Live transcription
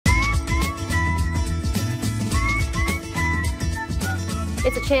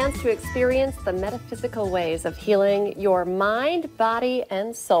It's a chance to experience the metaphysical ways of healing your mind, body,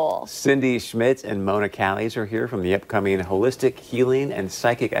 and soul. Cindy Schmitz and Mona Callies are here from the upcoming Holistic Healing and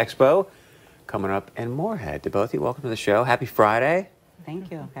Psychic Expo coming up in Moorhead. To both of you, welcome to the show. Happy Friday.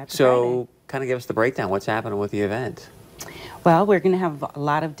 Thank you. Happy Friday. Kind of give us the breakdown. What's happening with the event? Well, we're going to have a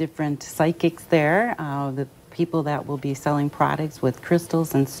lot of different psychics there. The people that will be selling products with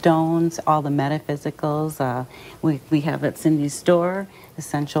crystals and stones, all the metaphysicals. We have at Cindy's store,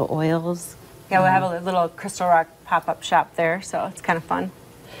 essential oils. Yeah, we have a little crystal rock pop-up shop there, so it's kind of fun.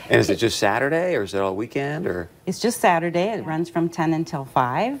 And is it just Saturday, or is it all weekend? Or It's just Saturday. It runs from 10 until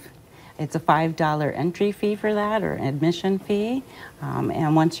 5. It's a $5 entry fee for that, or admission fee.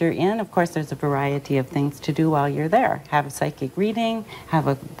 And once you're in, of course, there's a variety of things to do while you're there. Have a psychic reading, have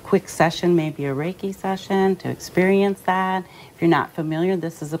a quick session, maybe a Reiki session to experience that. If you're not familiar,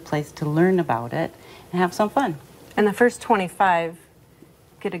 this is a place to learn about it and have some fun. And the first 25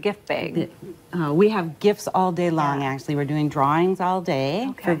 get a gift bag. We have gifts all day long, actually. We're doing drawings all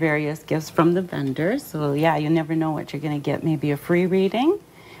day for various gifts from the vendors. So, yeah, you never know what you're going to get. Maybe a free reading.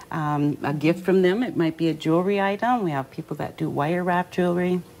 A gift from them. It might be a jewelry item. We have people that do wire wrap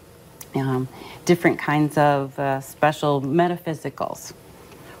jewelry, different kinds of special metaphysicals.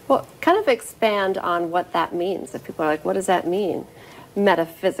 Well, kind of expand on what that means. If people are like, what does that mean?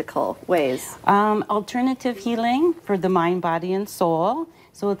 Metaphysical ways. Alternative healing for the mind, body, and soul.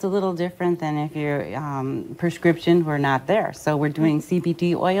 So it's a little different than if your prescription were not there. So we're doing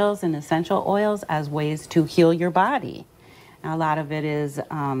CBD oils and essential oils as ways to heal your body. A lot of it is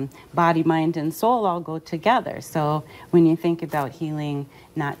body, mind, and soul all go together. So when you think about healing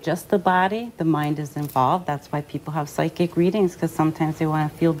not just the body, the mind is involved. That's why people have psychic readings, because sometimes they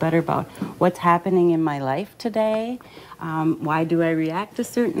want to feel better about what's happening in my life today. Why do I react to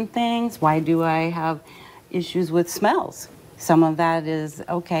certain things? Why do I have issues with smells? Some of that is,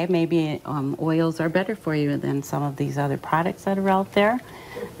 okay, maybe oils are better for you than some of these other products that are out there.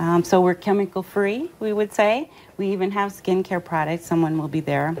 So we're chemical free, we would say. We even have skincare products. Someone will be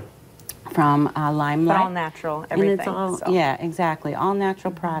there from Limelight. But all natural, everything. And it's all, yeah, exactly, all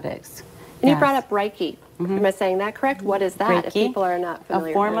natural products. And you brought up Reiki. Am I saying that correct? What is that, Reiki, if people are not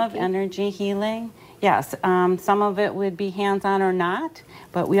familiar a form with of energy healing. Yes, some of it would be hands-on or not,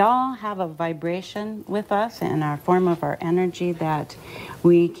 but we all have a vibration with us and our form of our energy that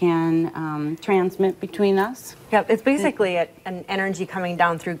we can transmit between us. Yeah, it's basically an energy coming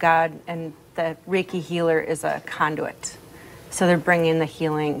down through God, and the Reiki healer is a conduit. So they're bringing the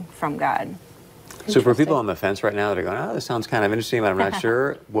healing from God. So for people on the fence right now that are going, oh, this sounds kind of interesting, but I'm not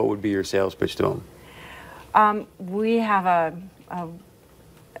sure, what would be your sales pitch to them? We have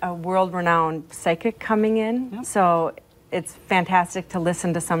a world-renowned psychic coming in, so it's fantastic to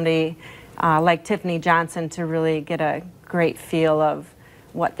listen to somebody like Tiffany Johnson to really get a great feel of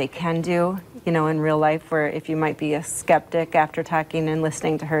what they can do, you know, in real life, where if you might be a skeptic after talking and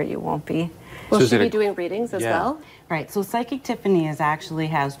listening to her, you won't be. Will she be doing readings as well? Right, so Psychic Tiffany actually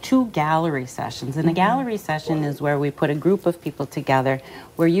has 2 gallery sessions, and a gallery session is where we put a group of people together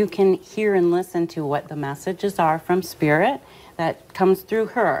where you can hear and listen to what the messages are from Spirit that comes through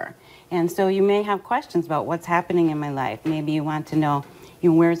her. And so you may have questions about what's happening in my life. Maybe you want to know,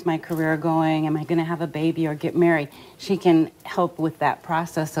 where's my career going? Am I going to have a baby or get married? She can help with that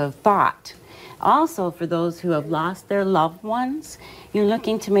process of thought. Also, for those who have lost their loved ones, you're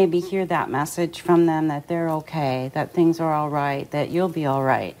looking to maybe hear that message from them that they're okay, that things are all right, that you'll be all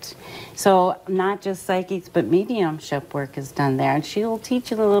right. So not just psychics, but mediumship work is done there. And she'll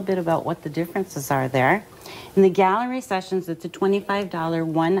teach you a little bit about what the differences are there. In the gallery sessions, it's a $25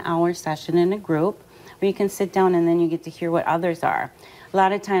 1-hour session in a group where you can sit down and then you get to hear what others are. A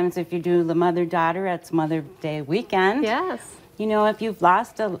lot of times if you do the mother-daughter, it's Mother's Day weekend. Yes. You know, if you've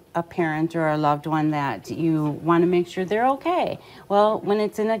lost a parent or a loved one that you want to make sure they're okay. Well, when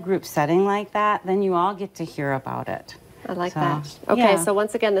it's in a group setting like that, then you all get to hear about it. I like that. Okay, so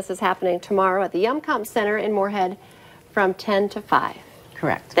once again, this is happening tomorrow at the Yum-Com Center in Moorhead from 10 to 5.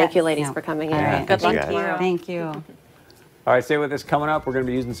 Correct. Thank you, ladies, for coming in. All right. Good luck Thank you, tomorrow. Thank you. All right, stay with us. Coming up, we're going to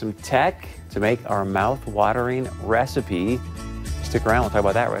be using some tech to make our mouth-watering recipe. Stick around. We'll talk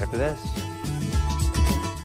about that right after this.